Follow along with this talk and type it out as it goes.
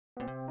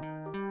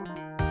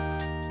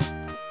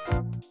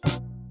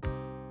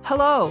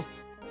Hello,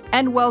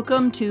 and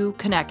welcome to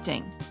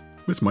Connecting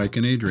with Mike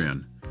and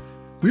Adrian.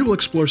 We will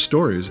explore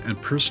stories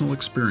and personal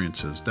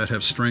experiences that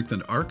have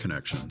strengthened our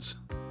connections,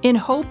 in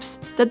hopes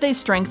that they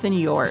strengthen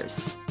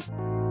yours.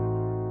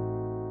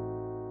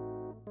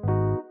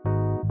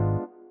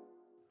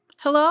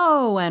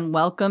 Hello, and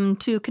welcome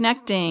to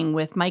Connecting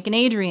with Mike and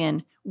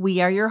Adrian.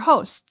 We are your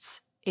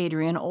hosts,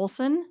 Adrian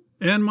Olson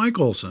and Mike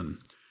Olson.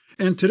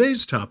 And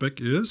today's topic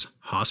is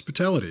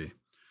hospitality.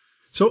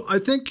 So I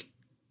think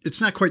it's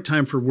not quite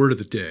time for word of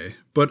the day,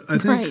 but I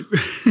think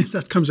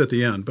that comes at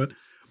the end. But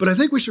I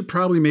think we should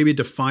probably maybe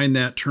define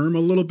that term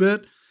a little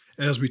bit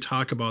as we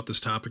talk about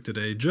this topic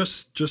today,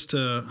 just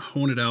to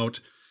hone it out.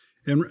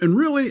 And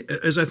really,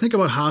 as I think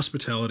about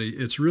hospitality,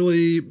 it's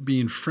really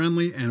being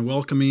friendly and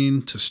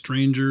welcoming to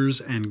strangers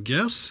and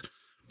guests,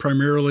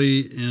 primarily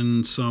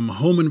in some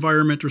home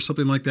environment or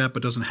something like that,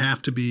 but doesn't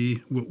have to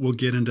be. We'll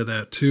get into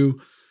that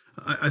too.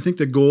 I think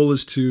the goal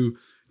is to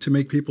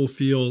make people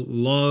feel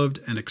loved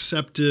and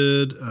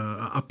accepted,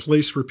 a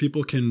place where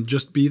people can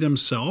just be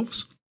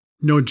themselves.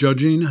 No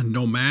judging,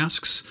 no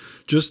masks,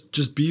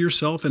 just be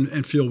yourself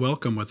and feel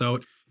welcome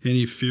without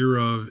any fear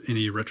of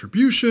any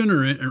retribution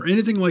or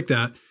anything like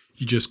that.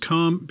 You just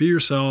come, be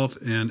yourself,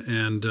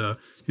 and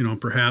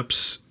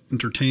perhaps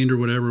entertained or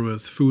whatever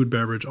with food,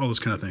 beverage, all those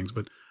kind of things.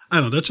 But I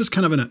don't know, that's just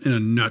kind of in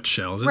a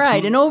nutshell.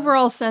 Right, an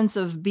overall sense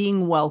of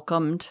being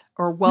welcomed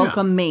or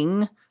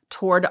welcoming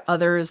toward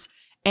others.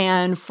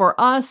 And for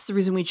us, the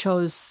reason we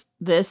chose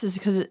this is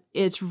because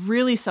it's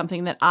really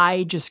something that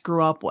I just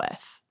grew up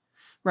with,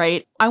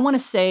 right? I want to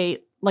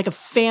say like a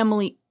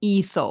family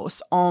ethos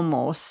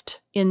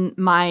almost in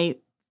my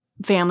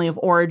family of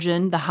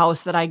origin, the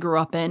house that I grew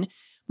up in.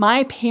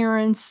 My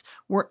parents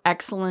were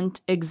excellent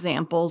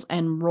examples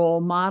and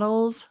role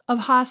models of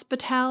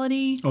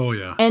hospitality. Oh,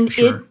 yeah. And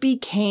sure. It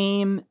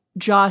became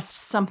just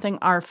something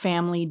our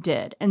family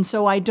did. And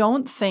so I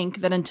don't think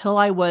that until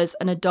I was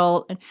an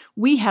adult and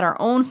we had our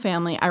own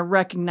family, I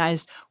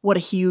recognized what a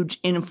huge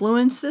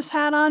influence this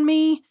had on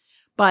me.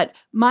 But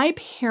my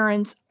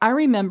parents, I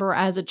remember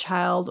as a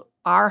child,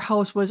 our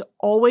house was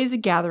always a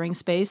gathering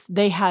space.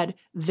 They had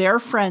their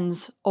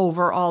friends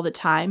over all the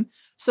time.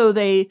 So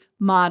they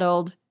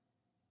modeled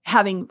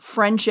having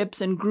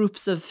friendships and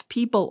groups of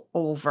people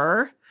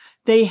over.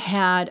 They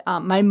had,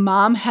 my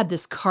mom had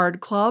this card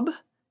club.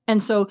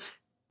 And so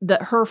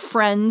that her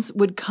friends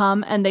would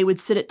come and they would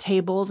sit at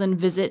tables and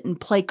visit and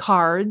play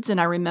cards.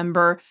 And I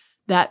remember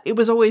that it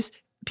was always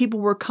people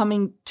were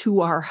coming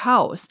to our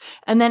house.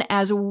 And then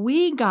as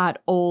we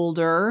got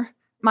older,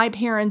 my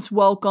parents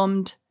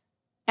welcomed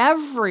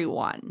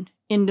everyone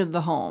into the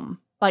home,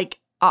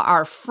 like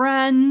our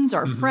friends,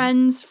 our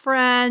friends'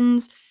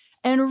 friends.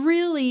 And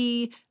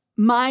really,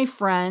 my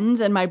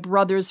friends and my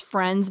brother's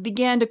friends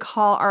began to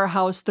call our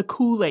house the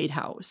Kool-Aid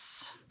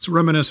house. It's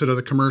reminiscent of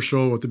the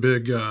commercial with the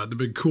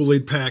big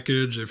Kool-Aid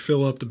package. They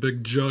fill up the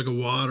big jug of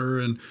water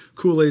and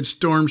Kool-Aid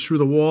storms through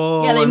the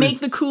wall. Yeah, they make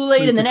the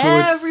Kool-Aid and then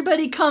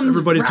everybody comes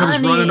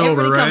running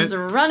over, right? Everybody comes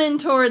running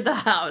toward the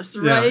house,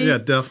 right? Yeah,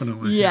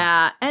 definitely.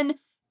 Yeah. And,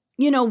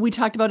 we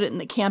talked about it in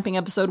the camping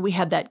episode. We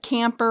had that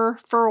camper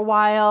for a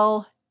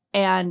while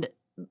and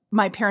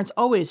my parents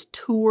always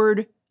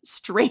toured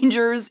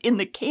strangers in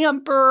the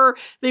camper.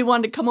 They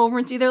wanted to come over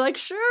and see. They're like,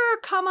 sure,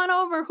 come on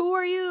over. Who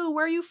are you?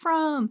 Where are you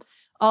from?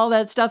 All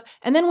that stuff.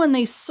 And then when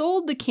they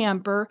sold the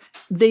camper,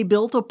 they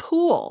built a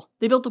pool.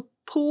 They built a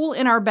pool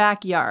in our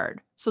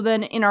backyard. So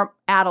then in our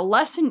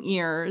adolescent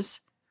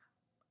years,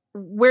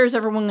 where's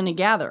everyone going to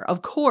gather?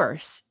 Of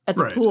course, at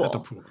the pool. At the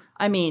pool.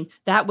 I mean,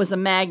 that was a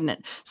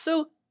magnet.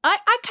 So I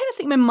kind of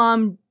think my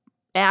mom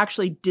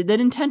actually did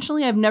that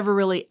intentionally. I've never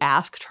really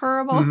asked her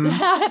about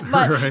that,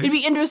 but it'd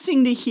be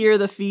interesting to hear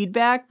the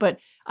feedback. But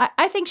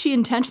I think she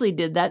intentionally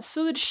did that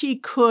so that she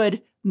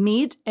could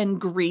meet and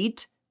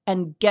greet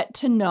and get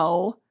to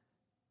know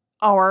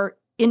our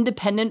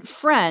independent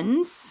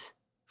friends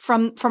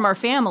from our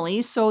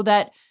family so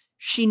that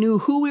she knew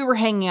who we were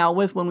hanging out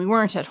with when we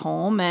weren't at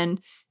home and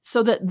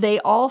so that they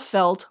all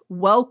felt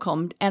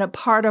welcomed and a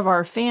part of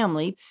our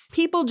family.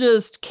 People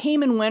just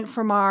came and went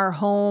from our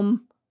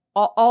home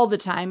all the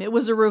time. It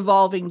was a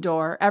revolving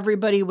door.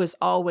 Everybody was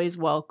always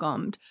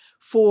welcomed.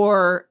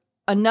 For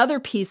another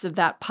piece of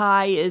that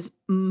pie is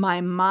my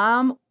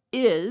mom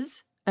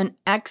is an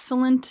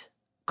excellent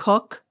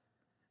cook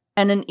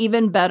and an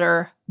even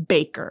better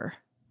baker.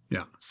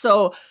 Yeah.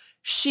 So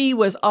she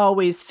was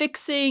always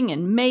fixing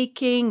and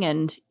making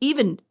and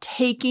even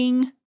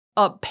taking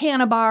a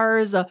pan of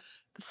bars, a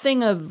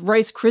thing of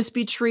Rice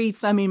Krispie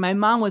treats. I mean, my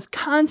mom was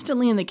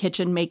constantly in the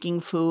kitchen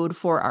making food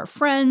for our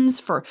friends,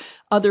 for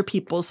other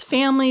people's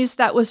families.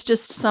 That was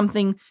just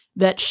something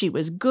that she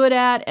was good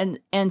at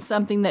and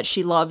something that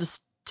she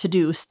loves to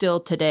do still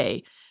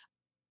today.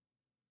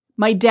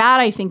 My dad,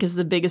 I think, is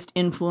the biggest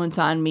influence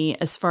on me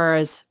as far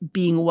as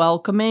being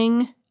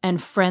welcoming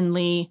and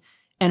friendly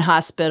and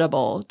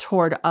hospitable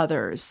toward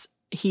others.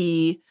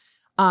 He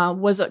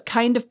was a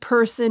kind of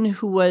person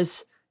who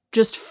was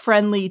just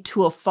friendly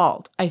to a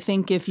fault. I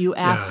think if you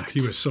asked...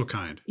 Yeah, he was so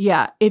kind.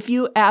 Yeah. If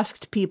you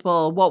asked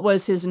people what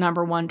was his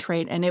number one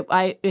trait, and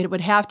it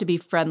would have to be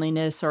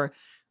friendliness or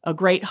a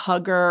great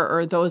hugger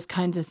or those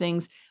kinds of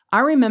things. I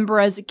remember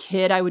as a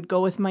kid, I would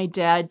go with my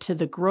dad to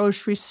the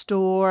grocery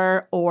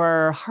store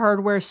or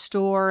hardware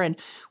store, and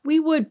we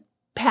would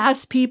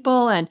pass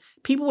people and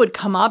people would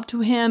come up to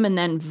him and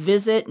then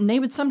visit, and they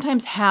would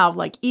sometimes have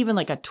even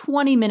a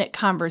 20-minute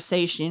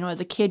conversation. You know,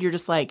 as a kid, you're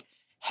just like,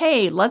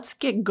 hey, let's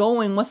get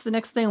going. What's the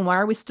next thing? Why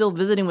are we still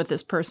visiting with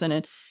this person?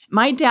 And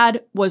my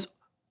dad was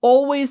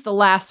always the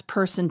last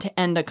person to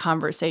end a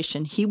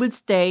conversation. He would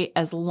stay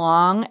as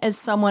long as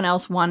someone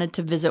else wanted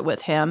to visit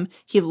with him.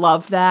 He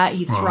loved that.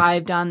 He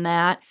thrived on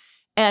that.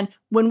 And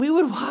when we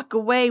would walk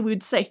away,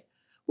 we'd say,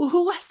 well,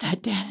 who was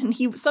that, Dad?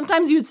 And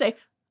sometimes he would say,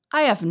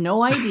 I have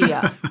no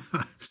idea.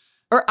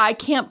 Or I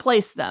can't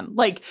place them.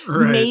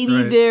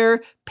 Maybe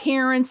they're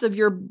parents of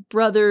your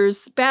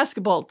brother's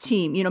basketball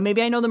team. You know,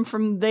 maybe I know them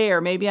from there.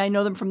 Maybe I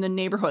know them from the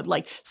neighborhood.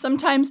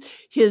 Sometimes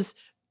his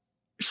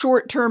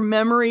short-term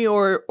memory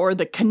or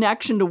the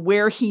connection to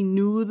where he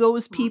knew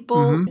those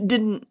people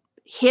didn't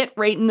hit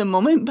right in the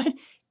moment, but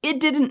it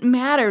didn't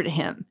matter to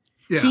him.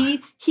 Yeah.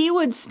 He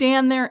would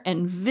stand there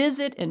and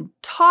visit and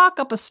talk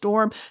up a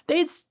storm.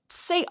 They'd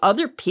say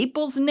other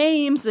people's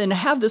names and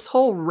have this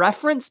whole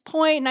reference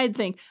point, and I'd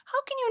think, how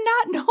can you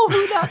not know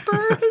who that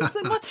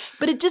person was?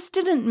 But it just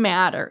didn't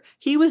matter.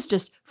 He was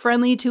just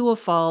friendly to a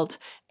fault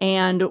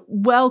and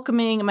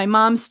welcoming. My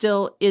mom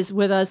still is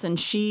with us, and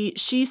she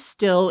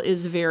still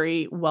is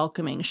very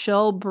welcoming.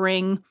 She'll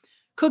bring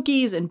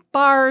cookies and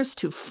bars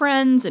to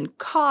friends and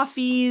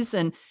coffees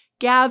and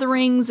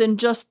gatherings, and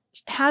just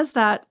has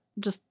that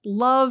just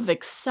love,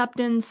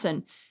 acceptance,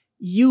 and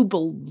you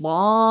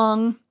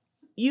belong.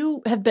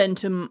 You have been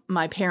to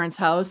my parents'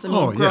 house,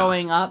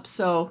 growing up,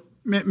 so...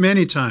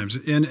 Many times,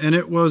 and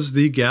it was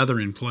the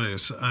gathering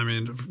place. I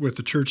mean, with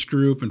the church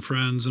group and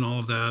friends and all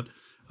of that.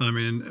 I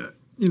mean,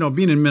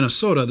 being in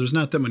Minnesota, there's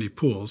not that many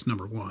pools,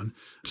 number one.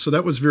 So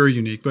that was very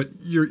unique, but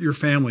your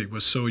family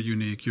was so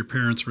unique. Your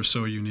parents were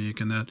so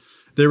unique, and that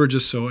they were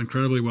just so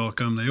incredibly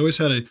welcome. They always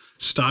had a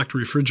stocked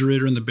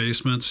refrigerator in the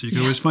basement, so you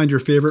could always find your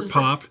favorite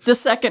pop. The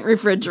second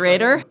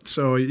refrigerator.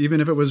 So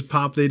even if it was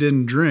pop they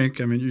didn't drink,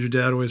 I mean, your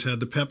dad always had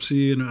the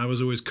Pepsi, and I was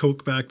always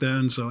Coke back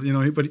then. So,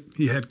 but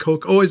he had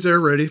Coke always there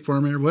ready for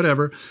me or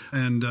whatever.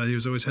 And he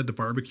always had the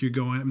barbecue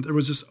going. There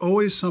was just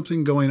always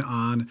something going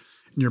on.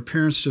 And your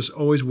parents just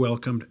always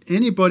welcomed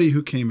anybody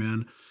who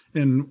came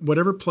in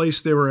whatever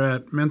place they were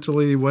at,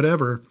 mentally,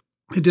 whatever,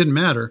 it didn't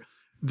matter.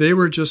 They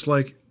were just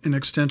like an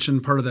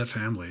extension part of that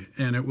family.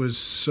 And it was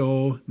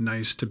so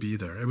nice to be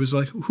there. It was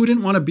like, who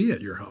didn't want to be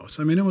at your house?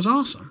 I mean, it was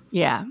awesome.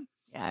 Yeah.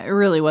 Yeah. It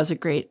really was a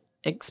great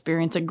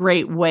experience, a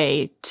great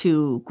way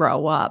to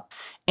grow up.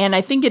 And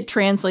I think it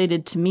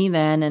translated to me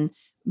then. And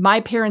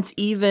my parents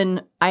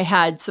I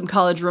had some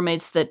college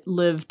roommates that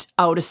lived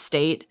out of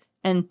state,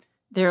 and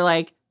they're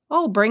like,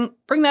 oh, bring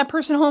that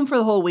person home for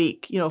the whole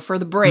week, for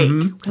the break,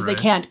 because they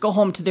can't go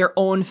home to their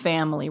own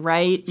family,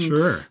 right? And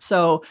sure.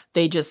 So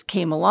they just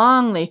came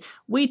along.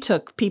 We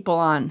took people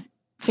on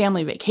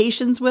family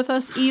vacations with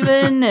us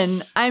even.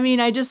 And I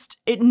mean,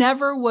 it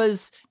never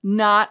was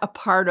not a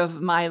part of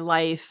my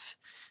life,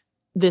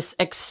 this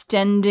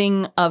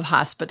extending of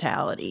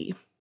hospitality.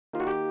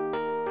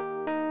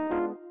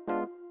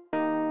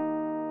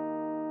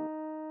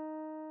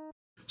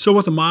 So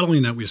with the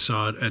modeling that we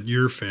saw at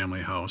your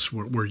family house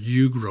where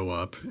you grow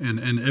up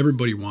and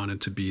everybody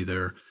wanted to be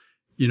there,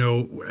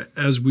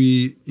 as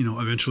we,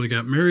 eventually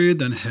got married,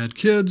 then had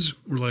kids,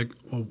 we're like,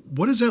 well,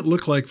 what does that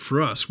look like for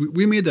us?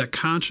 We made that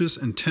conscious,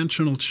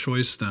 intentional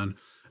choice then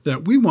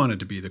that we wanted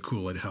to be the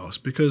Kool-Aid house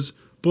because,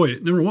 boy,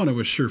 number one, it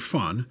was sure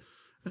fun.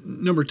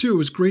 Number two, it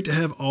was great to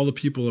have all the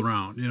people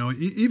around.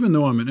 Even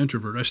though I'm an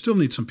introvert, I still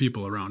need some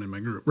people around in my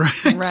group,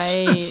 right?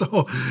 Right.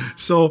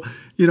 So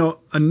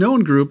a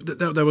known group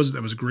that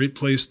was a great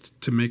place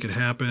to make it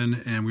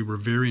happen, and we were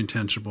very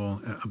intentional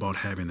about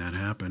having that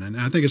happen. And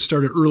I think it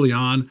started early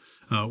on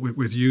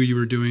with you. You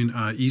were doing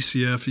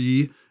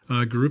ECFE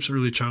groups,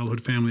 early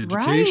childhood family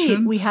education.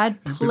 Right. We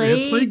had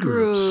play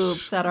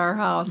groups at our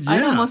house. Yeah.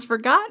 I'd almost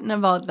forgotten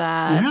about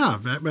that.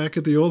 Yeah, back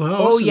at the old house.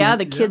 Oh yeah,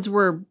 the kids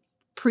were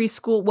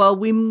preschool. Well,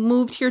 we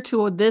moved here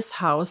to this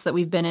house that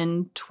we've been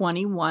in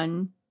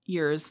 21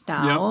 years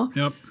now.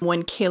 Yep.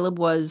 When Caleb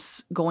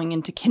was going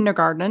into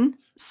kindergarten.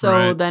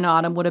 So then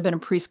Autumn would have been a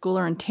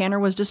preschooler, and Tanner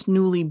was just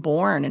newly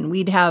born. And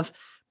we'd have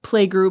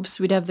play groups.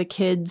 We'd have the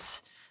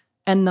kids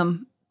and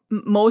the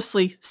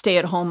mostly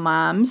stay-at-home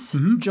moms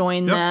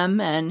join them.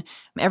 And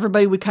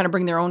everybody would kind of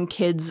bring their own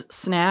kids'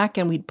 snack,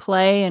 and we'd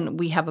play. And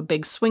we have a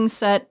big swing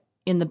set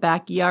in the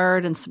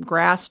backyard and some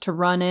grass to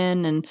run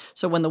in. And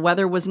so when the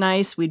weather was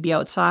nice, we'd be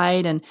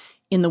outside. And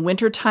in the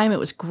wintertime, it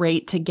was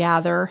great to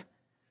gather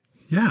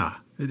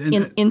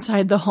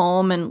inside the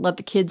home and let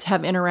the kids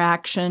have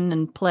interaction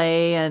and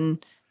play.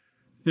 And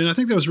And I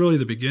think that was really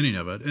the beginning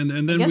of it. And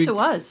then it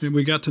was.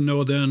 we got to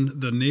know then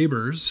the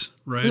neighbors,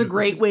 right? It was a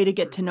great way to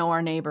get to know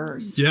our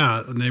neighbors.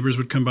 Yeah, neighbors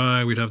would come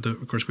by.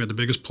 Of course, we had the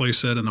biggest play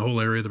set in the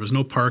whole area. There was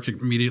no park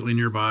immediately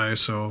nearby,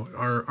 so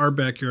our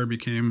backyard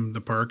became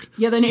the park.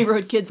 Yeah, the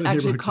neighborhood kids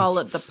actually call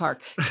it the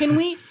park. Can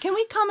we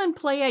come and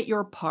play at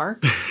your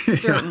park?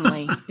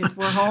 Certainly. If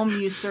we're home,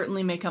 you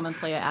certainly may come and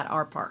play at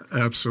our park.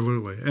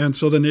 Absolutely. And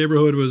so the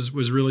neighborhood was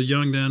really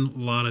young then, a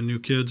lot of new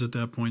kids at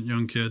that point,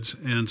 young kids.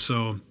 And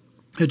so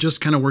it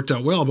just kind of worked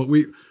out well. But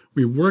we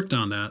worked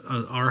on that,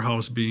 our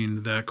house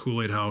being that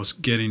Kool-Aid house,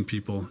 getting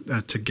people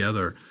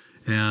together.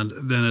 And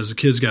then as the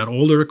kids got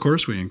older, of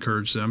course, we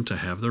encouraged them to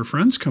have their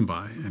friends come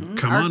by and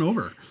come on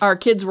over. Our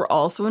kids were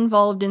also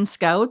involved in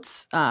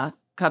Scouts,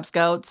 Cub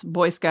Scouts,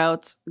 Boy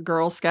Scouts,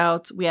 Girl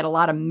Scouts. We had a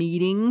lot of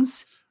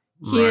meetings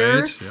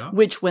here,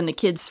 which when the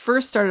kids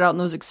first started out in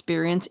those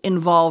experiences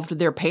involved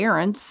their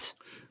parents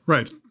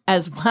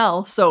as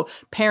well. So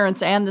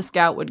parents and the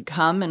Scout would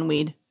come and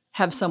we'd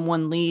have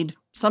someone lead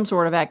some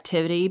sort of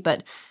activity,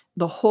 but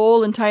the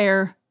whole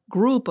entire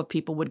group of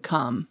people would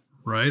come.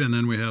 Right, and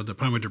then we had the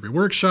Pinewood Derby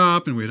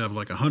workshop, and we'd have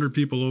like 100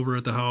 people over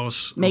at the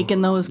house.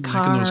 Making those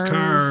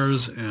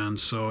cars. And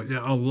so,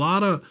 a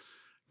lot of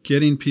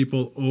getting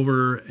people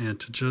over and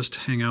to just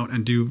hang out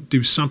and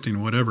do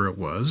something, whatever it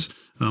was,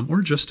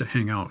 or just to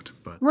hang out.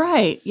 But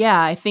right,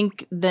 yeah, I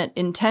think that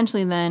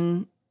intentionally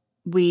then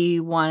we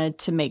wanted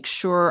to make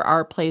sure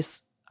our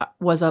place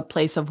was a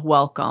place of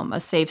welcome, a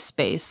safe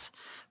space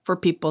for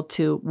people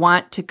to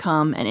want to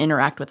come and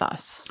interact with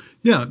us.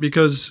 Yeah,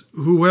 because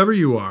whoever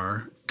you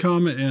are,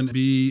 come and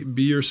be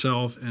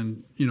yourself,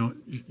 and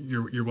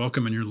you're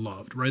welcome and you're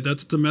loved, right?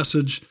 That's the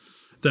message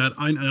that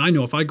I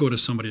know if I go to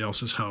somebody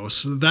else's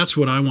house, that's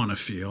what I want to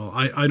feel.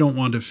 I don't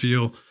want to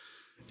feel,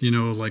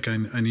 like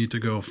I need to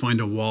go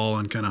find a wall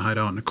and kind of hide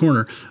out in a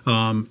corner.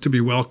 To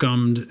be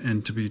welcomed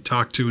and to be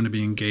talked to and to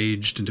be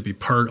engaged and to be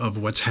part of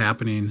what's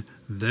happening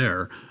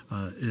there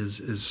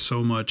is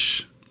so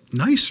much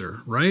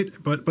nicer, right?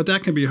 But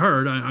that can be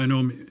hard. I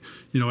know,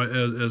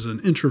 as an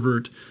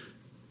introvert,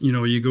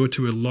 you go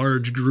to a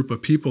large group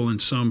of people in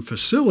some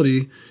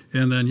facility,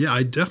 and then,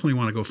 I definitely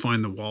want to go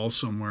find the wall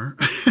somewhere.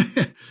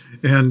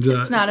 And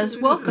it's not as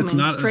welcoming. It's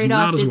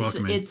not as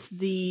welcoming. It's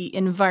the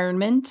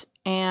environment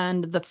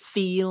and the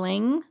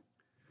feeling.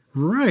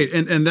 Right,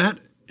 and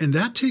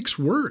that takes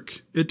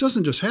work. It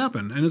doesn't just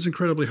happen, and it's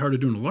incredibly hard to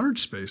do in a large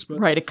space. But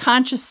right, a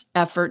conscious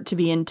effort to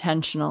be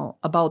intentional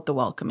about the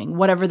welcoming,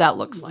 whatever that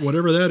looks like.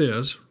 Whatever that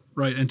is,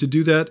 right, and to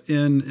do that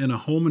in a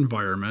home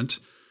environment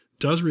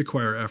does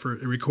require effort.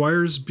 It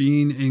requires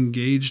being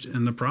engaged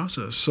in the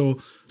process. So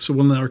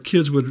when our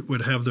kids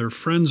would have their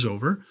friends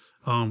over,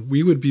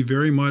 we would be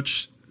very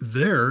much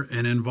there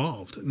and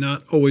involved.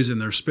 Not always in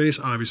their space,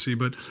 obviously,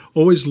 but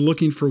always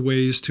looking for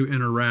ways to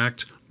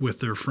interact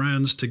with their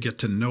friends, to get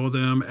to know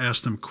them,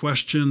 ask them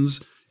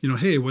questions.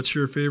 Hey, what's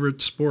your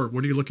favorite sport?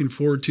 What are you looking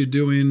forward to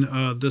doing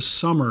this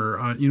summer?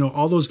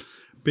 All those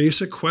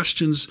basic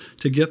questions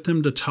to get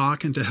them to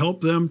talk and to help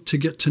them to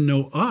get to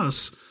know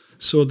us,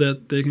 so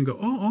that they can go,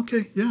 oh,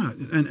 okay, yeah,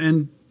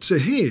 and say,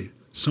 hey,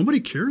 somebody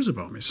cares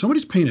about me.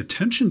 Somebody's paying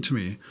attention to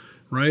me,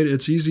 right?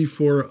 It's easy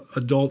for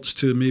adults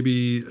to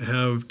maybe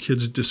have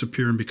kids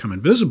disappear and become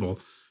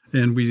invisible,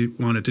 and we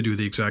wanted to do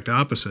the exact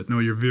opposite. No,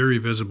 you're very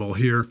visible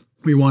here.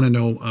 We want to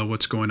know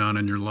what's going on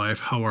in your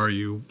life. How are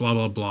you? Blah,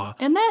 blah, blah.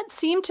 And that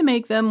seemed to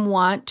make them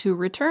want to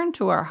return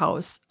to our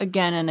house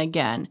again and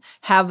again,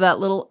 have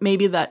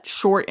maybe that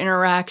short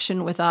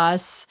interaction with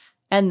us.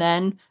 And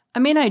then,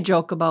 I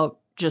joke about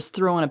just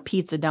throwing a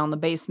pizza down the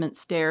basement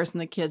stairs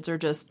and the kids are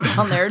just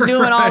down there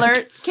doing all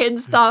their kid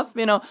stuff.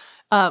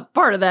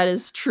 Part of that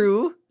is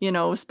true,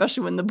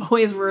 especially when the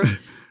boys were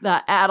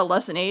the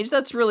adolescent age.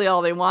 That's really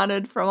all they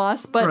wanted from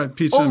us. But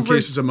pizza and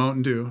cases of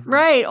Mountain Dew.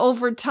 Right.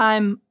 Over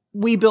time,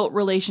 we built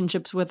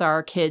relationships with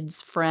our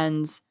kids'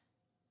 friends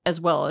as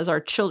well as our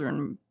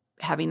children,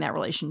 having that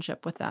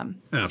relationship with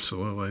them.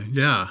 Absolutely.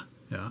 Yeah.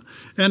 Yeah.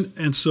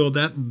 And so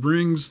that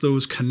brings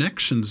those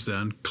connections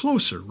then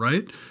closer,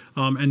 right?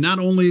 And not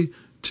only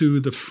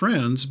to the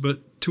friends,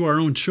 but to our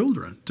own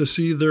children, to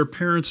see their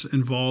parents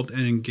involved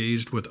and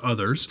engaged with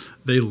others.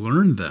 They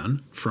learn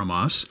then from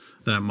us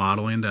that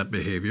modeling, that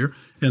behavior,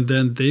 and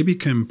then they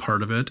become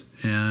part of it,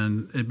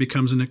 and it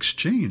becomes an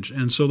exchange.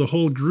 And so the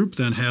whole group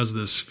then has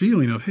this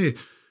feeling of, hey,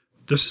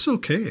 this is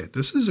okay.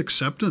 This is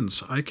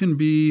acceptance. I can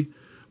be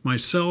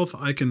myself.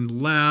 I can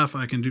laugh.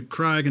 I can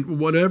cry. I can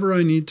whatever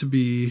I need to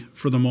be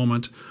for the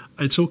moment.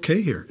 It's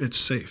okay here. It's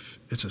safe.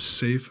 It's a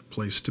safe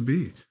place to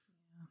be.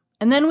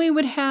 And then we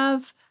would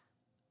have,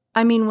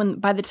 by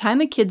the time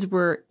the kids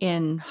were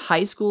in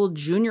high school,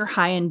 junior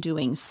high, and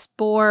doing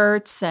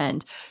sports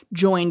and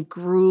joined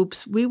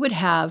groups, we would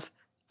have,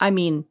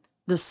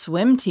 the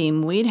swim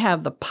team, we'd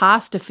have the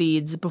pasta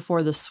feeds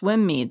before the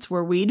swim meets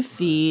where we'd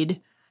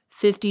feed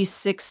 50,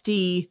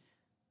 60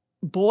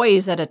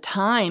 boys at a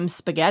time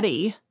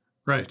spaghetti.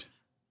 Right.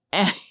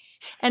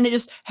 And to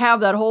just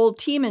have that whole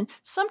team. And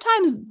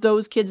sometimes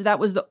those kids, that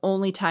was the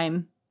only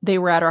time they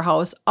were at our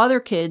house. Other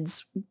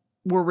kids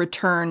were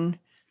return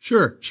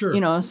Sure.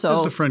 So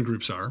as the friend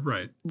groups are,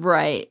 right.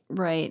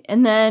 Right.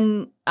 And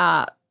then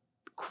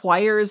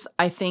choirs,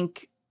 I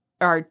think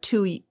our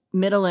two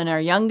middle and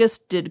our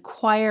youngest did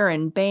choir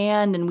and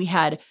band, and we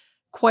had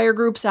choir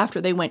groups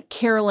after they went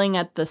caroling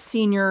at the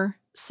senior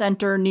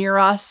center near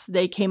us.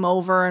 They came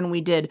over and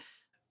we did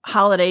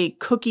holiday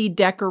cookie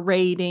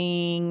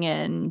decorating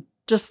and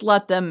just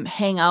let them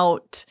hang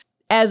out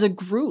as a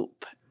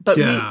group. But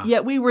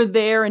we were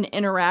there and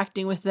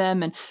interacting with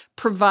them and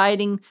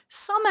providing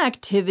some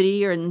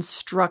activity and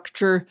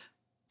structure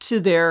to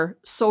their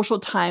social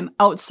time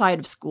outside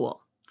of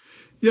school.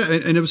 Yeah,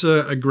 and it was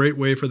a great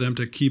way for them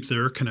to keep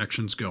their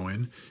connections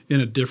going in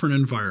a different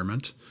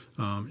environment,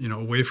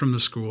 away from the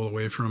school,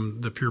 away from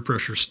the peer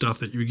pressure stuff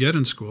that you get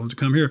in school, and to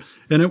come here.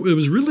 And it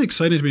was really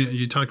exciting to me.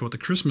 You talked about the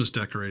Christmas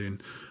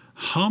decorating.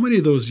 How many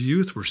of those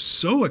youth were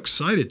so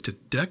excited to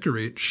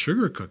decorate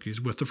sugar cookies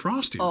with the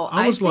frosting?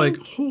 I was like,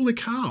 holy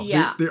cow.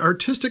 Yeah. The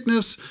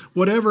artisticness,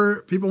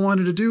 whatever people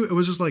wanted to do, it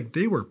was just like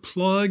they were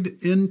plugged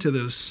into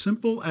this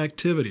simple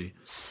activity.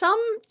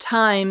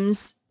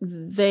 Sometimes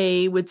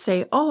they would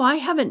say, I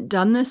haven't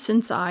done this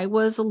since I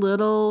was a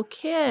little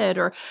kid.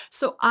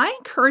 So I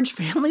encourage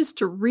families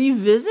to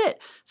revisit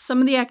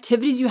some of the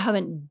activities you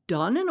haven't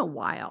done in a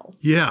while.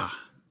 Yeah.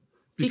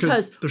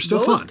 Because they're still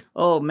fun.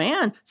 Oh,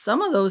 man.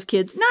 Some of those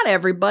kids, not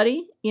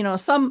everybody,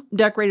 some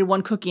decorated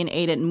one cookie and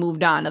ate it and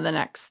moved on to the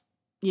next,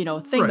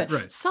 thing.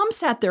 But some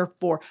sat there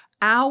for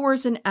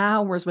hours and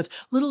hours with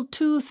little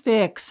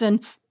toothpicks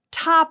and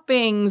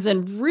toppings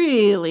and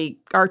really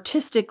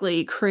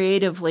artistically,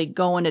 creatively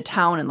going to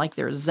town in like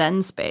their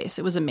Zen space.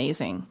 It was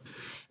amazing.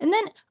 And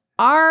then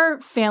our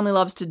family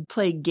loves to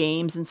play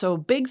games. And so a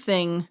big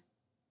thing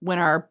when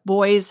our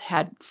boys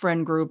had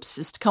friend groups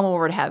is to come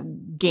over to have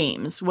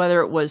games, whether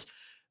it was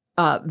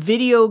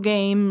video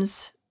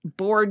games,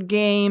 board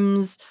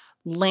games,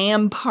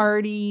 LAN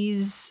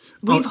parties.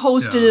 We've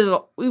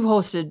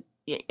hosted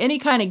any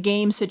kind of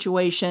game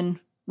situation.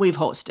 We've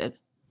hosted.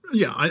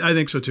 Yeah, I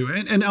think so too,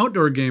 and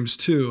outdoor games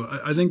too.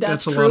 I think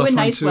that's a true. lot of fun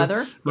nice too.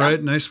 Weather, right?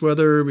 Yep. Nice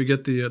weather. We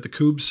get the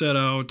cube set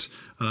out.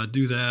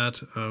 Do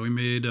that. We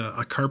made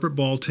a carpet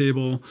ball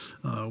table,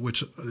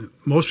 which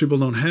most people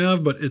don't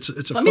have, but it's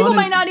a Some fun. people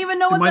might not even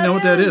know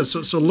what that is.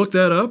 So look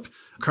that up.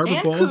 Carpet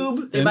and ball.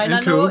 Cube. They might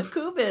not know what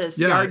Cube is.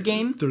 Yeah, yard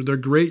game. They're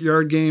great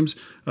yard games.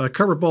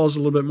 Carpet ball is a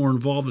little bit more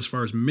involved as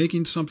far as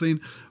making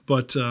something,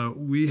 but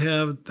we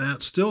have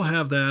that. Still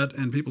have that,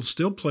 and people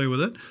still play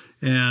with it.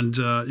 And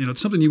it's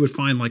something you would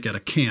find like at a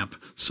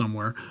camp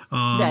somewhere.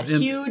 That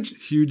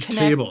huge Connect,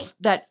 table.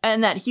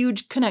 That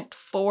huge Connect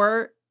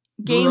 4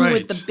 game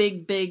with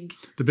the big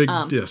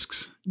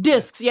discs.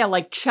 Discs, yeah,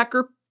 like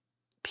checker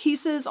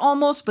pieces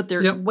almost, but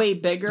they're way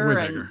bigger. They're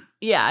way bigger.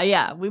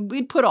 Yeah.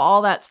 We'd put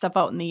all that stuff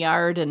out in the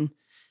yard and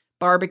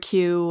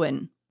barbecue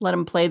and let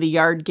them play the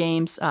yard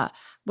games.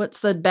 What's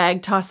the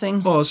bag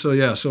tossing? Oh, so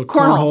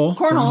cornhole.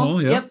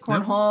 Cornhole. Yep,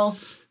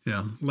 cornhole.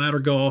 Yeah, ladder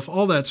golf,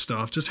 all that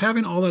stuff. Just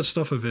having all that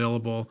stuff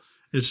available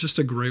is just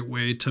a great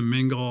way to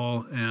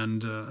mingle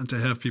and to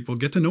have people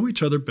get to know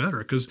each other better.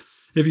 Because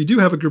if you do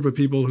have a group of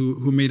people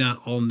who may not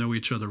all know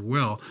each other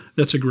well,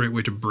 that's a great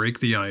way to break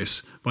the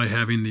ice by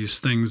having these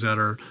things that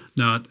are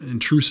not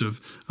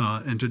intrusive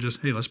and to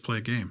just, hey, let's play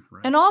a game.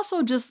 Right? And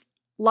also just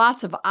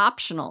lots of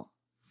optional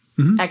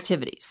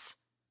activities.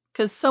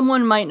 Because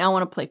someone might not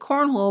want to play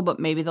cornhole, but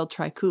maybe they'll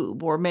try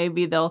cube, or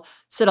maybe they'll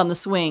sit on the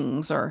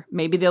swings, or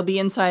maybe they'll be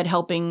inside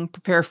helping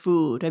prepare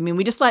food. I mean,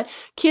 we just let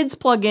kids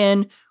plug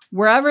in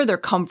wherever their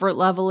comfort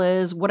level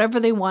is, whatever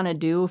they want to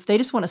do. If they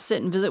just want to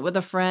sit and visit with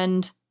a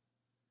friend,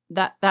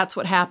 that's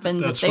what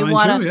happens. That's if they fine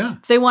want too, yeah.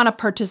 If they want to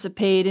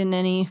participate in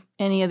any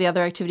of the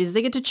other activities,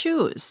 they get to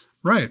choose.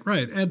 Right.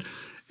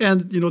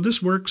 And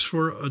this works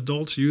for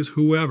adults, youth,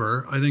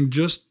 whoever. I think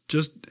just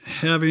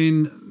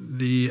having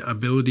the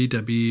ability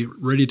to be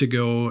ready to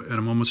go at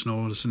a moment's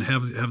notice and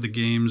have the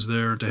games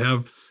there, to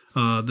have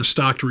the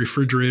stocked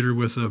refrigerator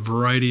with a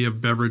variety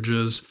of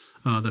beverages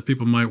that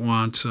people might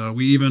want.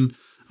 We even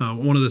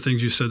one of the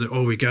things you said that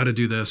we got to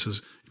do this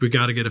is we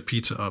got to get a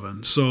pizza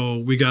oven. So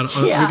we got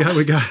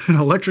an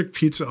electric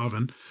pizza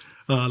oven.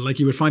 Like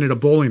you would find at a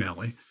bowling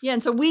alley. Yeah,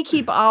 and so we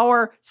keep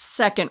our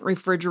second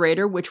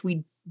refrigerator, which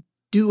we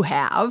do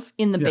have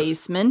in the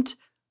basement.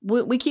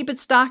 We keep it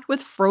stocked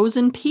with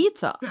frozen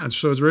pizza. Yeah,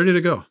 so it's ready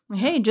to go.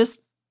 Hey, just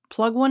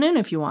plug one in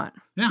if you want.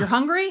 Yeah. If you're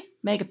hungry,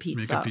 make a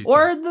pizza.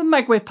 Or the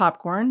microwave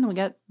popcorn. We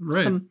got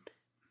some,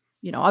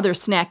 other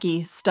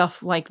snacky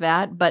stuff like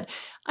that. But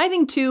I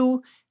think,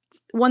 too,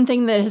 one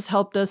thing that has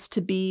helped us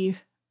to be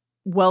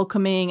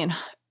welcoming and,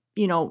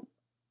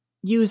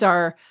 use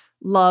our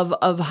love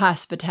of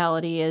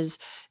hospitality is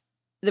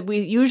that we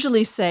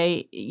usually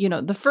say,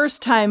 the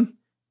first time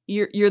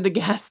you're the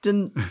guest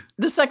and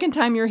the second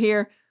time you're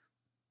here,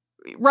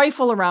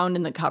 rifle around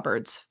in the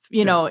cupboards.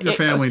 Your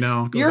family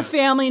now.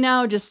 Family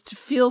now. Just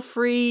feel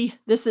free.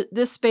 This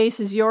space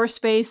is your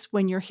space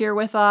when you're here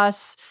with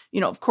us.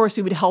 Of course,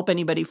 we would help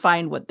anybody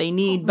find what they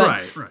need,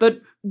 but right.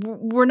 but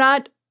we're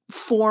not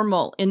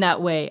formal in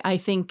that way. I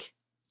think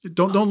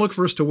Don't look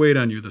for us to wait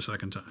on you the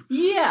second time.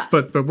 Yeah.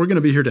 But we're going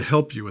to be here to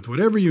help you with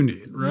whatever you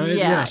need, right?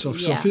 Yeah. So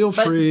feel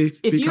free.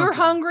 If you're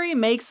hungry,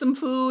 make some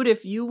food.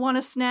 If you want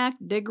a snack,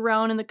 dig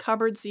around in the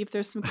cupboard, see if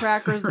there's some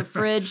crackers in the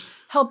fridge.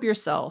 Help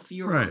yourself.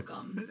 You're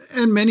welcome.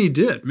 And many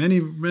did. Many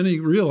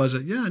realized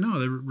that,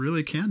 they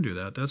really can do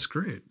that. That's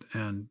great.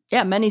 And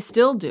yeah, many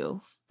still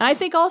do. And I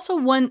think also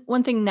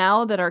one thing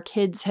now that our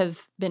kids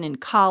have been in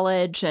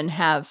college and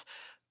have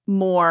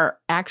more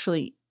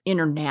actually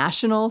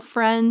international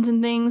friends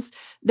and things,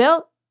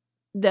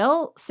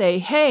 they'll say,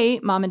 hey,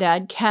 mom and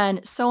dad,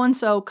 can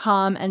so-and-so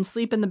come and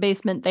sleep in the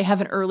basement? They have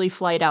an early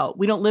flight out.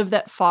 We don't live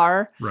that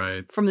far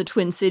from the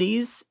Twin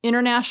Cities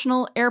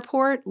International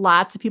Airport.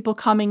 Lots of people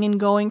coming and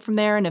going from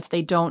there. And if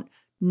they don't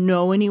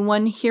know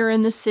anyone here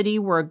in the city,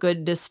 we're a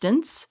good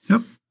distance.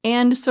 Yep.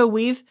 And so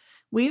we've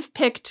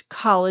picked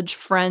college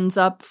friends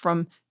up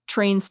from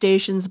train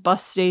stations,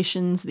 bus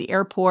stations, the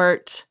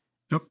airport,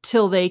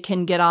 till they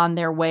can get on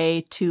their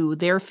way to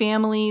their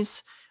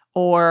families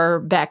or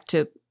back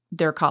to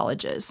their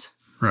colleges.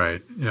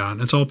 Right. Yeah. And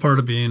it's all part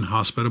of being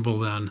hospitable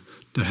then,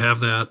 to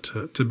have that,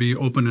 to be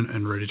open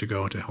and ready to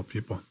go to help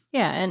people.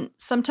 Yeah. And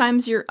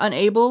sometimes you're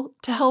unable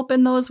to help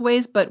in those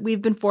ways, but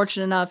we've been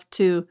fortunate enough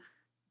to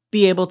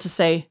be able to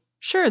say,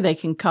 sure, they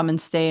can come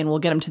and stay and we'll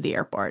get them to the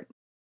airport.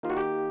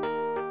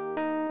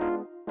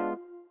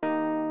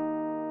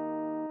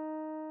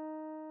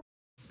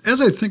 As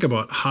I think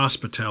about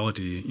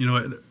hospitality,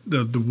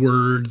 the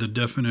word, the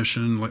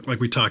definition,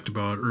 like we talked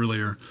about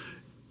earlier,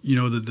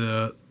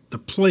 the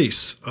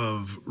place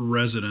of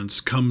residence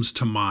comes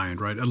to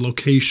mind, right? A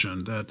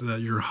location that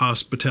your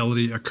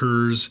hospitality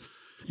occurs,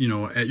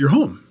 at your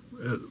home,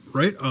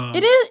 right?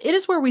 It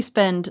is where we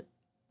spend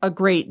a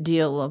great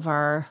deal of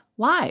our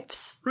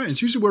lives. Right.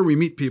 It's usually where we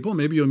meet people.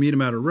 Maybe you'll meet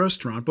them at a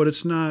restaurant, but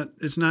it's not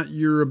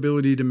your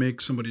ability to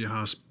make somebody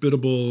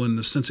hospitable in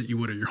the sense that you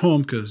would at your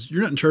home, because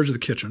you're not in charge of the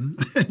kitchen.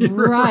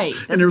 Right.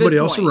 And everybody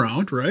else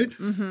around, right?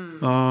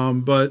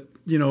 Mm-hmm.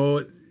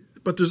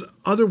 But there's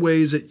other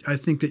ways that I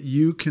think that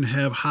you can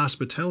have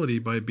hospitality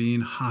by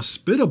being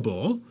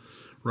hospitable,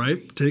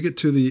 right? Take it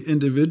to the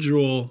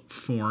individual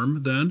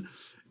form then,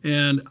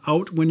 and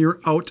when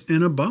you're out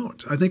and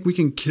about. I think we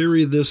can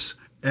carry this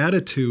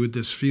attitude,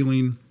 this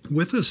feeling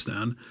with us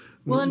then.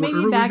 Well, and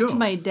maybe back to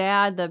my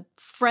dad, the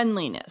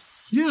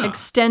friendliness,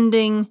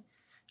 extending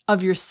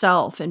of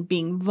yourself and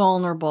being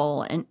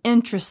vulnerable and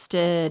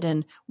interested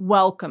and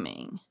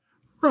welcoming.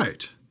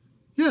 Right.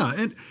 Yeah.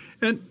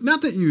 And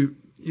not that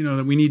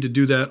that we need to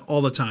do that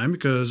all the time,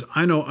 because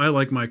I know I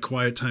like my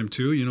quiet time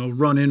too,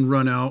 run in,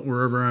 run out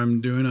wherever I'm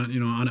doing,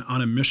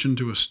 on a mission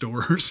to a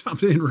store or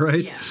something,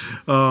 right?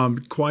 Yeah.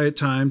 Quiet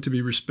time to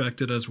be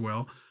respected as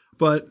well.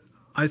 But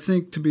I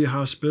think to be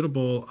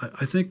hospitable,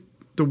 I think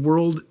the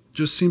world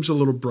just seems a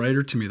little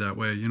brighter to me that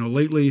way.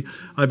 Lately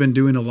I've been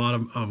doing a lot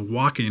of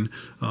walking.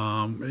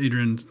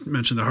 Adrian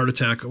mentioned the heart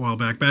attack a while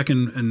back. Back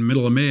in the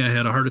middle of May, I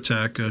had a heart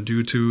attack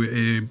due to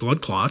a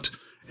blood clot,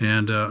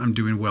 and I'm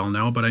doing well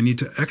now, but I need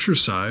to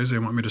exercise. They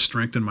want me to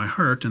strengthen my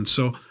heart. And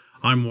so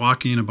I'm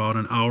walking about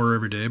an hour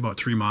every day, about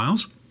 3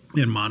 miles,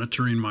 and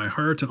monitoring my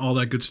heart and all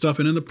that good stuff.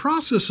 And in the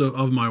process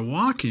of my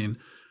walking,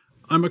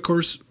 I'm, of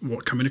course,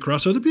 coming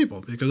across other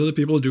people, because other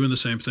people are doing the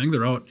same thing.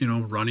 They're out,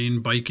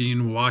 running,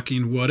 biking,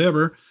 walking,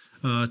 whatever,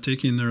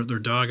 taking their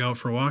dog out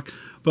for a walk.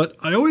 But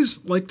I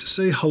always like to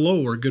say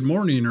hello or good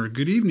morning or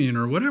good evening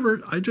or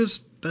whatever.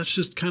 That's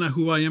just kind of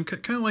who I am,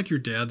 kind of like your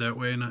dad that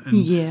way.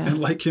 And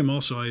like him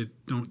also, I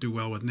don't do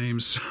well with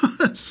names.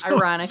 So,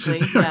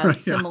 ironically,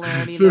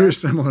 similarity there. Very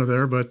similar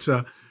there.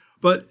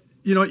 But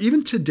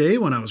even today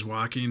when I was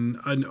walking,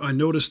 I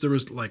noticed there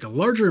was like a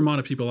larger amount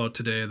of people out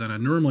today than I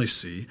normally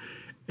see.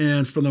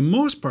 And for the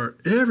most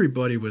part,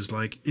 everybody was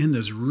like in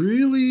this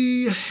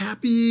really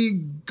happy,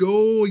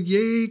 go,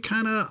 yay,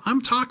 kind of,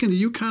 I'm talking to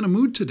you kind of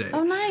mood today.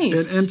 Oh,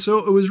 nice. And so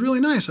it was really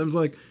nice. I was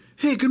like,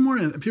 hey, good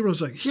morning. And people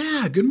was like,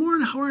 yeah, good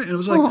morning. How are you? And it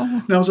was like,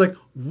 and I was like,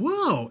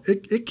 whoa,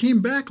 it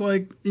came back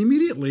like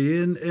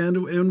immediately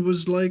and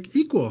was like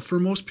equal for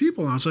most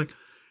people. And I was like,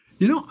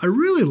 I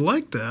really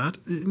like that.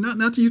 Not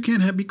that you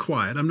can't be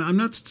quiet. I'm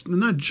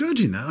not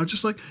judging that. I'm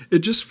just like, it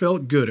just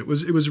felt good. It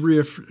was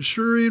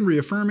reassuring,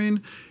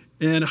 reaffirming,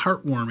 and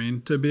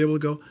heartwarming to be able to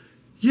go,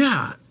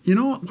 yeah,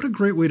 what a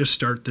great way to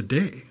start the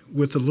day,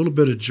 with a little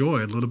bit of joy,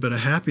 a little bit of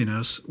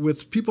happiness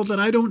with people that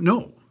I don't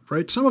know,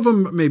 right? Some of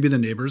them may be the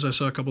neighbors. I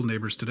saw a couple of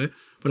neighbors today,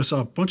 but I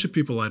saw a bunch of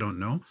people I don't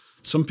know.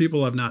 Some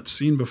people I've not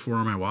seen before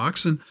on my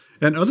walks, and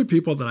other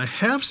people that I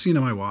have seen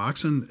on my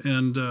walks, and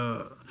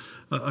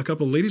a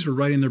couple of ladies were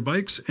riding their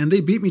bikes, and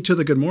they beat me to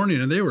the good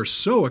morning, and they were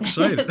so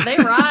excited. They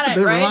were on it,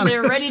 right? They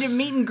were ready to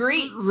meet and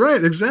greet.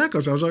 Right,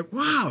 exactly. So I was like,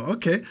 wow,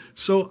 okay.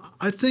 So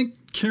I think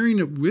carrying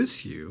it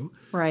with you,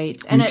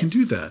 right, and you can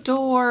do that.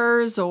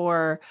 Stores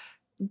or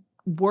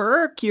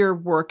your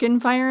work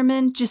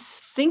environment, just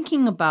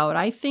thinking about,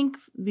 I think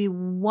the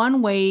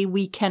one way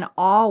we can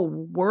all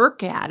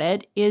work at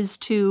it is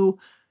to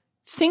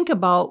think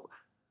about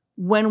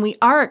when we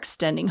are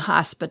extending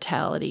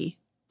hospitality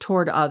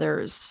toward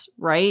others,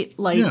 right?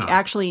 Like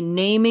actually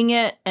naming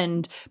it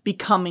and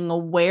becoming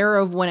aware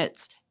of when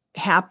it's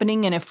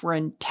happening and if we're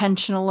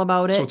intentional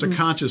about it. So it's a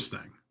conscious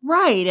thing.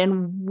 Right.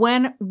 And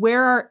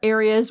where are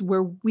areas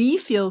where we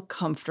feel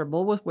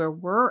comfortable with where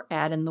we're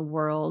at in the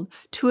world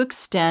to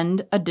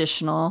extend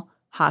additional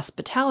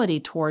hospitality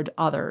toward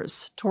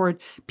others,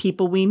 toward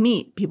people we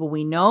meet, people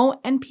we know,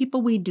 and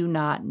people we do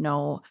not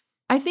know.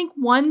 I think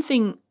one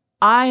thing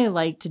I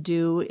like to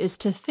do is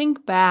to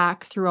think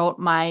back throughout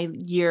my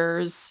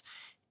years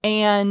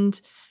and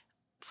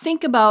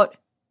think about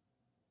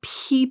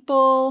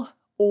people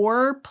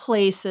or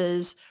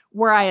places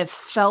where I have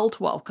felt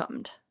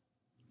welcomed.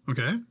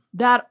 Okay.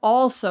 That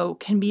also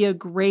can be a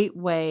great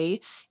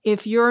way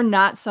if you're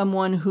not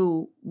someone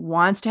who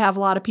wants to have a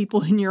lot of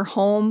people in your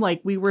home,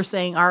 like we were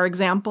saying, our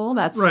example.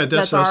 That's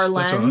our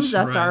lens.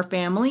 That's our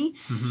family.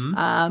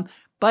 Mm-hmm.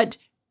 But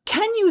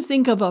can you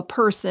think of a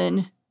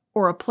person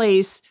or a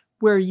place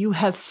where you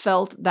have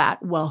felt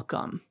that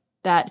welcome,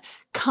 that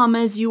come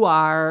as you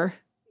are,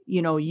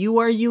 you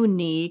are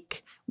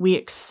unique. We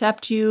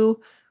accept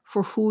you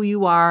for who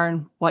you are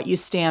and what you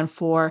stand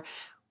for.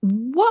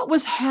 What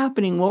was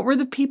happening? What were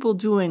the people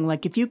doing?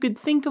 Like, if you could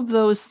think of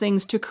those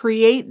things to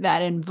create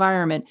that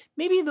environment,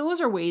 maybe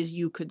those are ways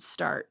you could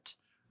start.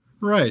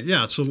 Right.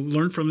 Yeah. So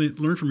learn from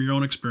your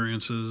own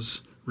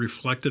experiences,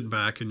 reflect it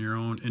back in your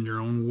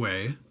own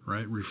way,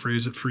 right?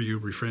 Rephrase it for you,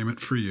 reframe it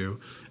for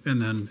you,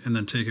 and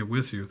then take it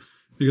with you.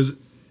 Because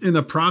in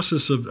the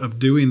process of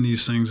doing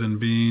these things and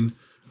being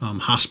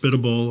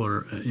hospitable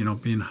or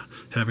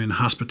having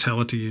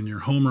hospitality in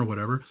your home or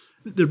whatever,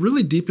 it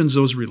really deepens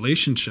those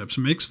relationships,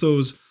 makes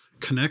those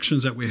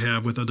connections that we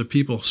have with other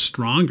people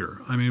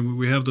stronger. I mean,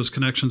 we have those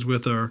connections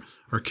with our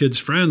kids'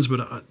 friends,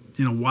 but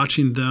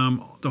watching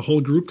them, the whole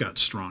group got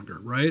stronger,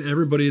 right?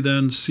 Everybody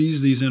then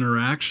sees these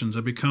interactions.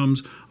 It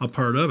becomes a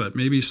part of it.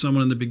 Maybe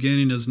someone in the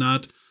beginning is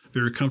not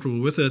very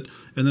comfortable with it,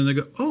 and then they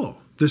go, oh,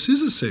 this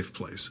is a safe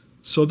place.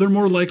 So they're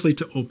more likely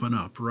to open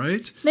up,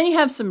 right? Then you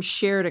have some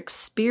shared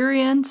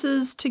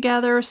experiences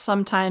together.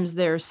 Sometimes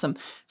there's some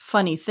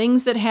funny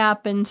things that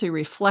happen, so you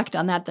reflect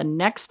on that the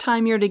next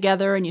time you're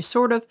together and you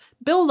sort of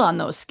build on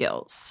those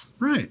skills.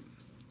 Right.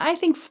 I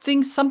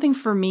think something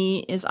for me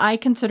is I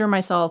consider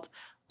myself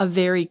a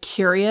very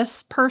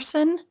curious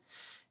person,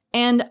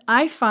 and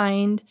I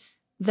find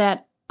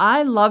that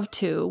I love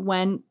to,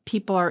 when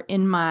people are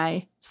in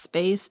my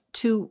space,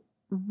 to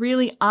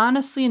really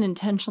honestly and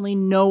intentionally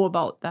know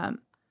about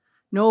them.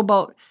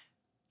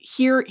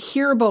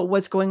 Hear about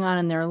what's going on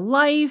in their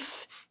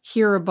life,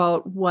 hear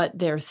about what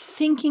they're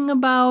thinking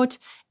about,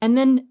 and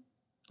then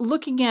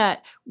looking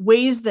at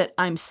ways that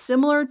I'm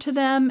similar to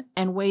them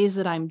and ways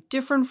that I'm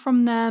different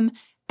from them,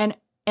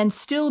 and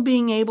still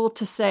being able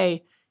to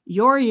say,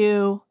 you're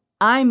you,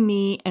 I'm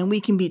me, and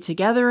we can be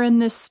together in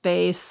this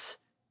space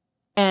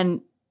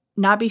and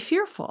not be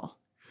fearful.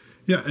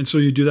 Yeah, and so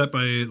you do that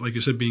by, like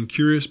you said, being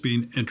curious,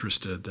 being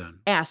interested then.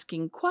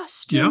 Asking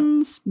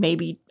questions. Yep.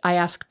 Maybe I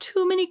ask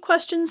too many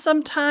questions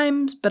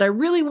sometimes, but I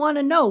really want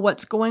to know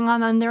what's going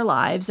on in their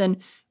lives. And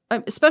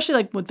especially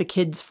like with the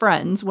kids'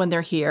 friends when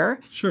they're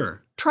here.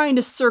 Sure. Trying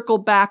to circle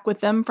back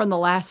with them from the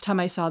last time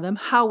I saw them.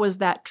 How was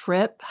that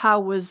trip? How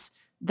was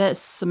this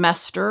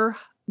semester?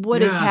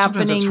 What is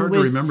happening? Sometimes it's hard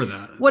to remember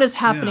that. What is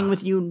happening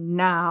with you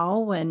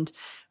now? And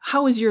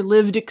how is your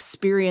lived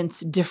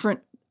experience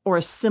different or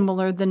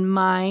similar than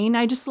mine?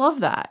 I just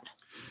love that.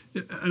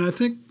 And I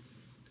think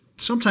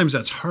sometimes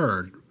that's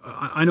hard.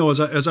 I know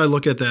as I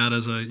look at that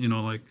as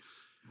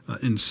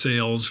in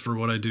sales for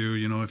what I do,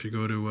 if you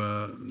go to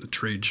a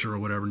trade show or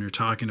whatever and you're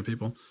talking to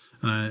people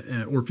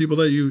or people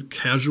that you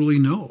casually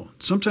know,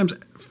 sometimes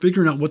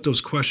figuring out what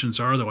those questions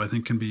are, though, I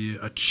think can be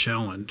a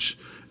challenge.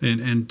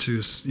 And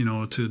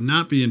to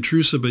not be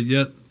intrusive, but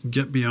yet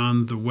get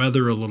beyond the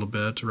weather a little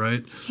bit,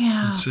 right?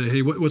 Yeah. And say,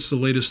 hey, what's the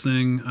latest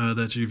thing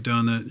that you've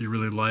done that you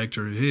really liked?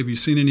 Or, hey, have you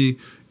seen any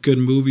good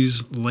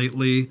movies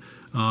lately?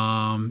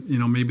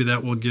 Maybe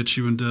that will get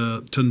you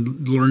to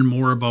learn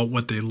more about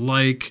what they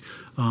like,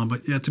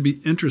 but to be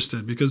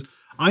interested. Because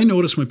I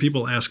notice when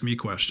people ask me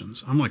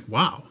questions, I'm like,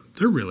 wow,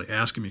 they're really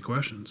asking me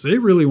questions. They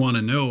really want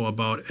to know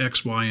about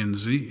X, Y, and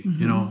Z.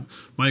 Mm-hmm.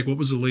 Mike, what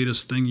was the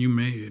latest thing you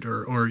made,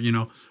 or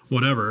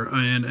whatever.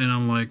 And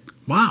I'm like,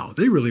 wow,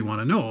 they really want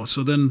to know.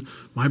 So then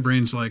my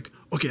brain's like,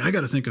 okay, I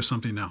got to think of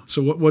something now.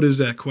 So what is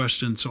that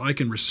question? So I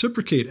can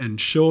reciprocate and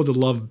show the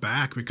love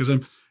back, because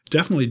I'm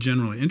definitely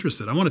genuinely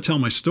interested. I want to tell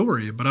my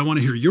story, but I want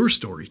to hear your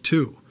story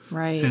too.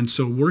 Right. And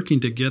so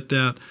working to get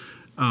that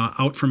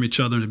out from each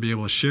other to be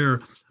able to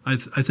share, I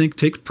think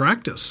takes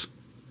practice.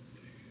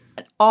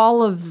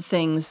 All of the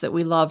things that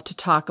we love to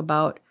talk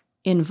about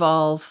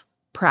involve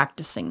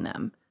practicing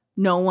them.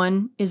 No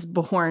one is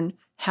born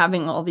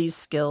having all these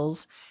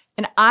skills.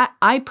 And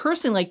I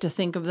personally like to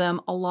think of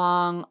them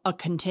along a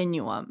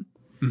continuum.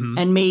 Mm-hmm.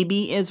 And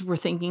maybe as we're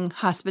thinking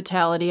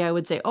hospitality, I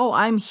would say, oh,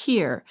 I'm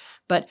here.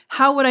 But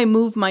how would I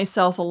move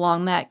myself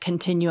along that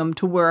continuum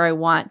to where I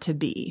want to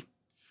be?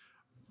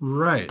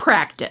 Right.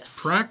 Practice.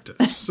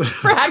 Practicing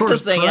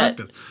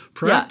it.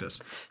 Practice.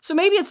 Yeah. So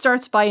maybe it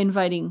starts by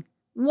inviting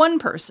one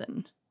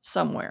person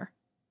somewhere.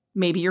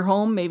 Maybe your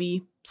home,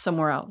 maybe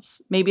somewhere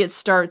else. Maybe it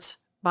starts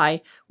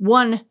by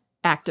one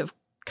act of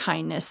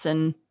kindness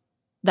and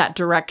that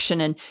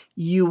direction, and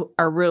you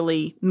are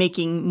really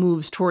making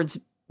moves towards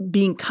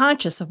being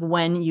conscious of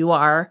when you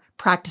are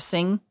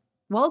practicing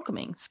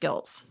welcoming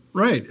skills.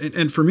 Right.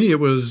 And for me, it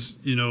was,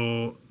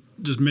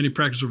 just many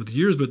practices over the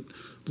years, but a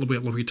little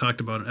bit what we talked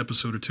about an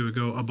episode or two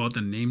ago about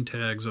the name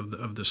tags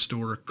of the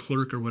store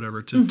clerk or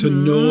whatever, to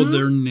know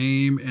their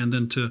name and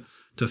then to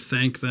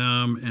thank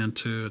them and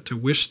to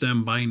wish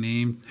them by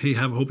name. Hey,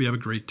 hope you have a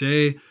great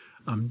day.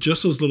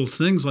 Just those little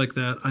things like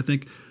that, I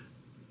think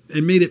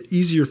it made it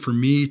easier for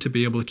me to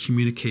be able to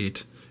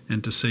communicate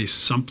and to say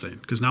something,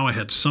 because now I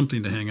had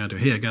something to hang on to.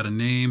 Hey, I got a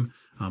name.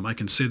 I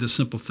can say this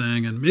simple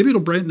thing, and maybe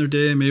it'll brighten their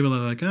day. Maybe they're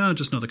like,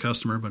 just another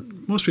customer. But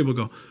most people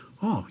go,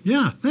 oh,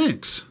 yeah,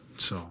 thanks.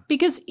 So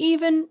because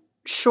even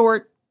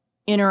short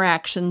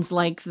interactions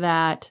like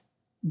that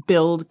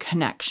build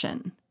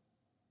connection.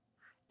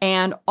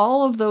 And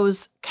all of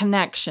those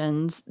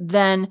connections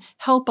then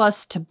help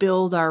us to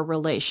build our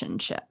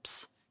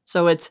relationships.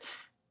 So it's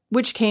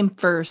which came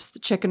first, the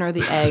chicken or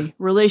the egg,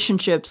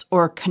 relationships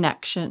or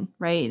connection,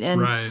 right?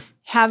 And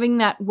having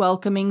that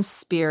welcoming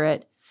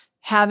spirit,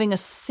 having a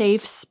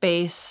safe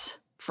space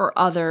for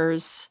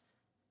others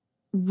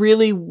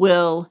really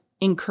will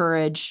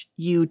encourage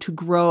you to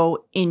grow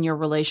in your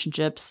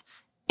relationships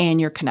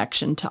and your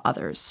connection to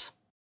others.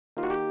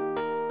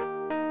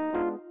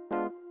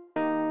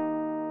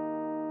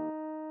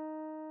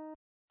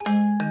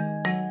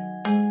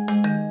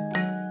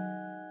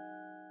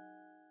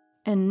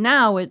 And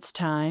now it's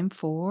time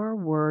for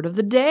Word of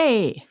the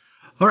Day.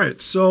 All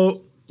right,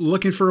 so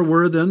looking for a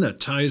word then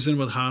that ties in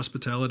with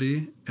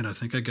hospitality, and I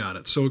think I got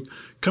it. So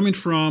coming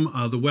from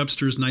the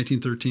Webster's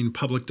 1913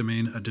 Public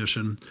Domain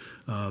Edition,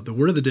 the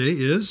word of the day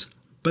is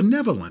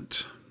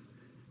benevolent.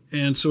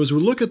 And so as we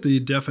look at the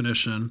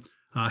definition,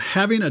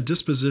 having a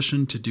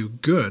disposition to do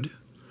good,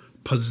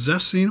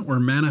 possessing or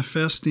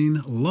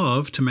manifesting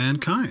love to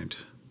mankind.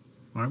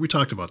 All right, we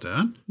talked about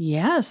that.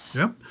 Yes.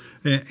 Yep.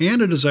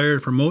 And a desire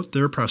to promote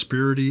their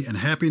prosperity and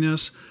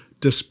happiness,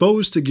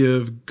 disposed to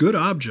give good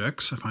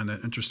objects, I find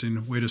that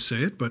interesting way to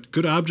say it, but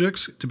good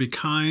objects, to be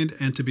kind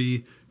and to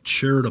be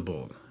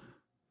charitable.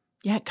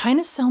 Yeah, it kind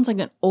of sounds like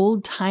an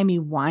old-timey,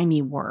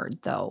 wimey word,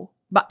 though.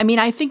 But I mean,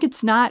 I think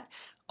it's not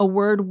a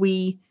word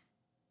we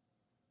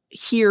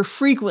hear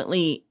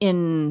frequently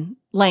in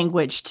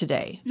language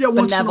today. Yeah,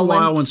 once in a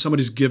while when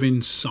somebody's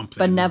giving something.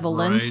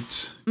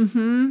 Benevolence. Right?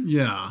 Mm-hmm.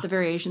 Yeah. The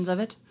variations of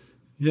it.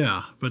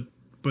 Yeah, but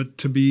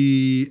to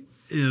be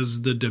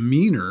is the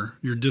demeanor,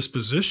 your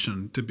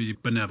disposition to be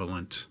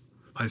benevolent,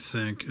 I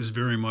think, is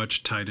very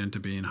much tied into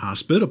being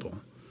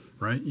hospitable,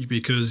 right?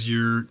 Because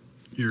you're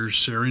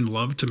sharing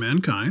love to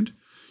mankind.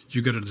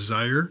 You got a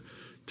desire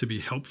to be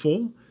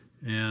helpful,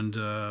 and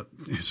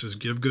it says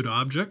give good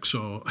objects.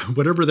 So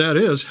whatever that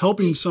is,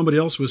 helping somebody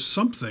else with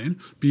something,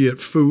 be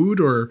it food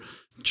or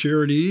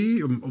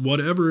charity,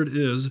 whatever it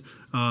is,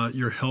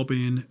 you're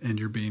helping and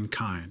you're being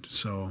kind.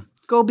 So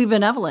go be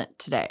benevolent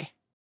today.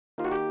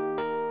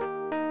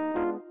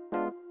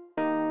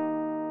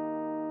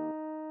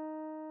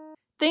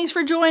 Thanks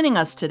for joining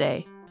us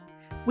today.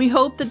 We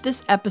hope that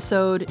this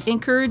episode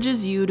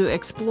encourages you to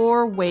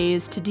explore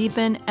ways to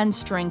deepen and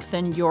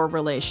strengthen your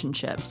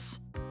relationships.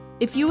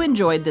 If you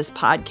enjoyed this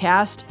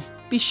podcast,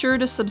 be sure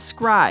to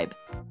subscribe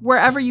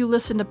wherever you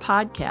listen to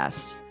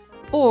podcasts,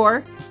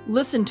 or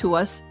listen to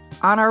us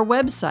on our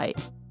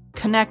website,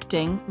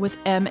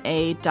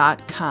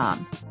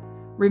 connectingwithma.com.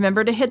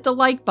 Remember to hit the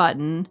like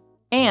button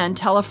and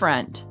tell a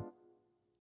friend.